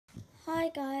Hi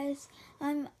guys,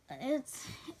 it's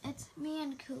me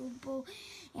and Kubo,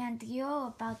 and you're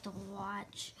about to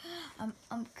watch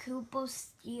Kubo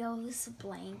steals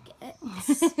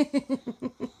blankets.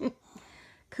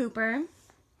 Cooper,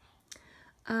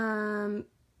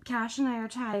 Cash and I are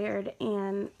tired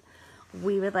and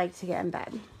we would like to get in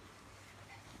bed.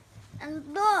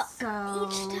 And look, So,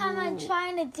 each time I'm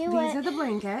trying to do these are the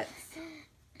blankets.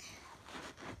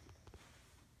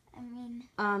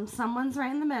 Someone's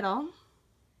right in the middle.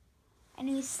 And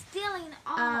he's stealing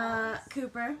all.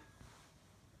 Cooper.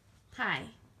 Hi.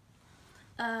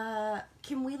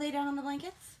 Can we lay down on the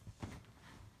blankets?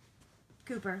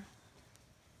 Cooper.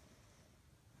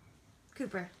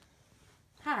 Cooper.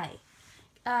 Hi.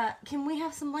 Can we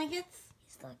have some blankets?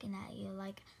 He's looking at you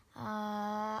like,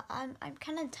 I'm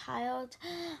kind of tired.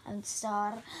 I'm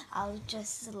sorry. I'll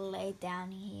just lay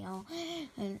down here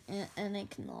and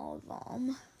ignore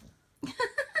them.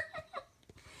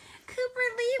 Cooper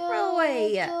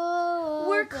Leroy,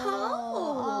 we're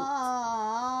cold.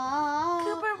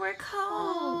 Cooper, we're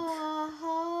cold.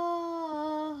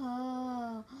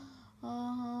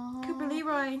 Cooper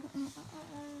Leroy.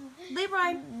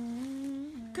 Leroy.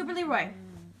 Cooper Leroy.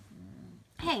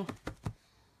 Hey.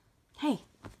 Hey.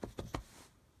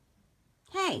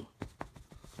 Hey.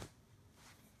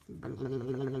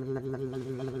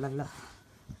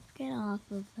 Get off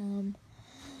of him.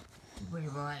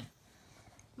 Leroy.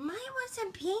 Mine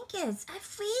wasn't blankets. I'm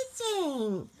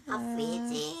freezing. I'm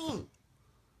freezing.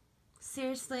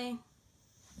 Seriously?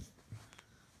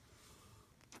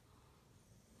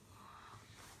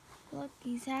 Look,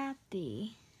 he's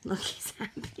happy. Look, he's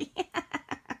happy.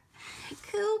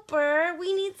 Cooper,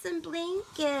 we need some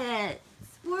blankets.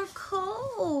 We're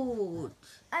cold.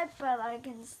 I bet I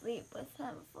can sleep with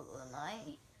him for the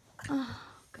night. Oh,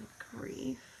 good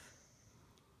grief.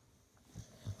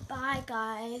 Bye,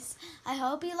 guys. I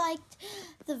hope you liked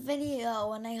the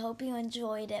video and I hope you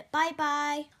enjoyed it.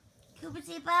 Bye-bye. Cooper,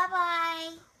 say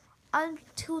bye-bye. I'm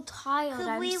too tired. Cooper,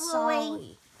 I'm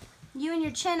sorry. You and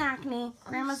your chin acne.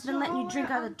 Grandma's been letting you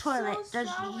drink out of the toilet. Does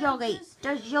yogi.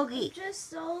 Does yogi. I'm just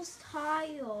so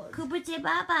tired. Cooper, say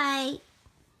bye-bye.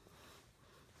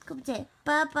 Cooper, say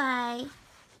bye-bye.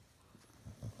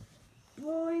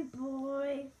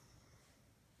 Bye-bye.